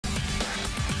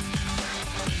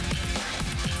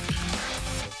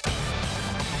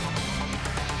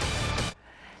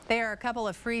They are a couple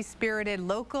of free-spirited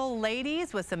local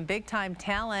ladies with some big-time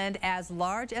talent as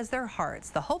large as their hearts.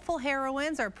 The Hopeful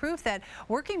Heroines are proof that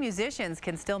working musicians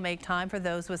can still make time for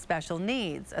those with special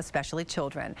needs, especially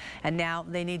children. And now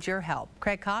they need your help.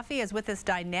 Craig Coffey is with this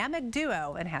dynamic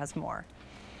duo and has more.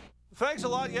 Thanks a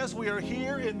lot. Yes, we are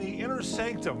here in the inner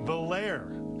sanctum, the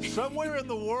lair, somewhere in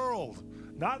the world.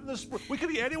 Not in this. We could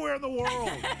be anywhere in the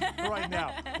world right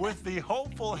now. With the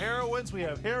Hopeful Heroines, we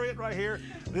have Harriet right here.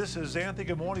 This is Xanthi.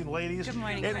 Good morning, ladies. Good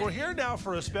morning. And we're here now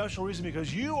for a special reason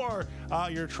because you are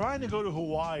you're trying to go to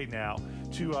Hawaii now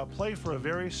to play for a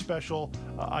very special,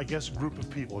 I guess, group of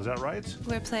people. Is that right?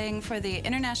 We're playing for the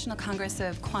International Congress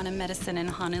of Quantum Medicine in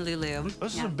Honolulu.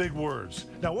 Those are some big words.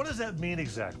 Now, what does that mean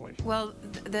exactly? Well,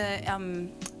 the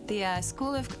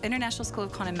International School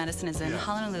of Quantum Medicine is in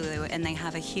Honolulu, and they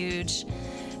have a huge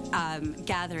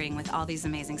gathering with all these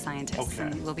amazing scientists,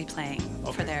 and we'll be playing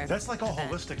for their That's like all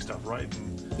holistic stuff, right?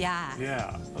 Yeah.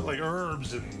 Yeah, like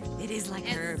herbs and... It is like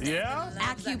herbs. Yeah?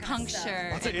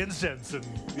 Acupuncture. Lots of incense and,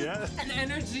 yeah. And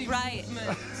energy. Right.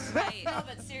 Right. No,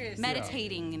 but seriously.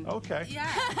 Meditating. And okay. Yeah.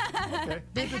 Okay.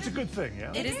 It's a good thing,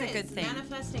 yeah? It is a good thing.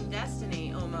 Manifesting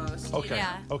destiny, almost. Okay.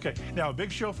 Yeah. Okay. Now, a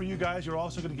big show for you guys. You're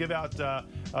also going to give out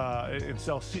and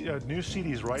sell new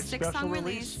CDs, right? 6-song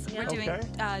release. We're doing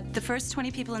the first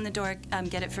 20 people in the door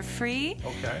get it for free.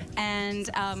 Okay. And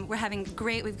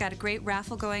we've got a great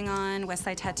raffle going on.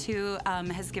 Westside Tattoo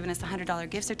has given us a $100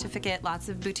 gift certificate. Lots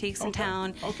of boutiques in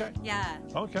town. Okay. Yeah.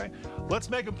 Okay. Let's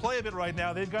make them play a bit right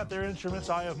now. They've got their instruments.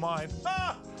 I have mine.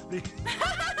 Ah! Did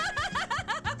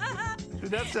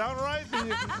that sound right?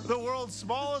 The world's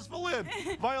smallest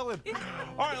violin.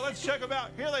 All right, let's check them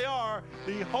out. Here they are,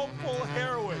 the Hopeful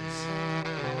Heroines.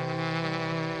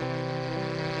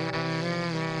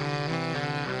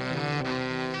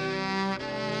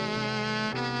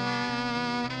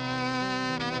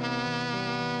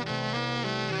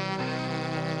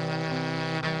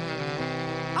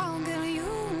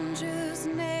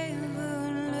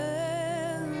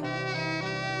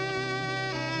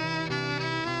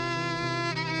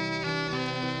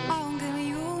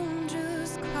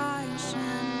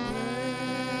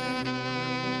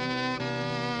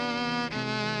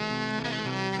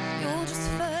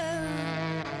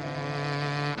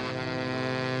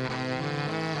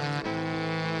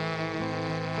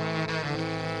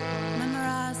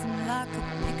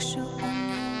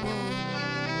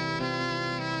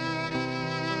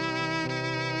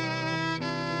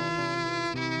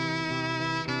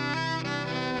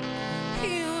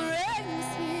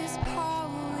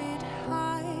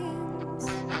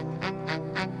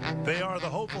 They are the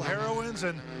Hopeful Heroines,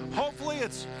 and hopefully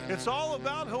it's all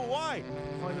about Hawaii.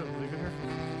 Are you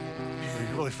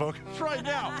really focused right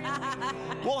now?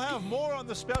 We'll have more on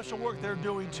the special work they're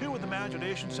doing, too, with the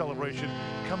Imagination Celebration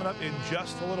coming up in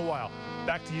just a little while.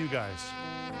 Back to you guys.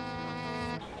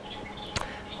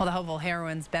 Well, the Hopeful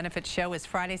Heroines benefit show is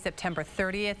Friday, September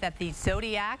 30th at the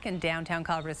Zodiac in downtown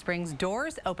Colorado Springs.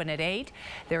 Doors open at 8.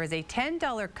 There is a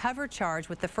 $10 cover charge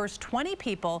with the first 20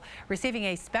 people receiving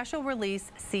a special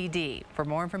release CD. For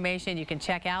more information, you can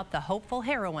check out the Hopeful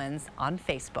Heroines on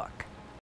Facebook.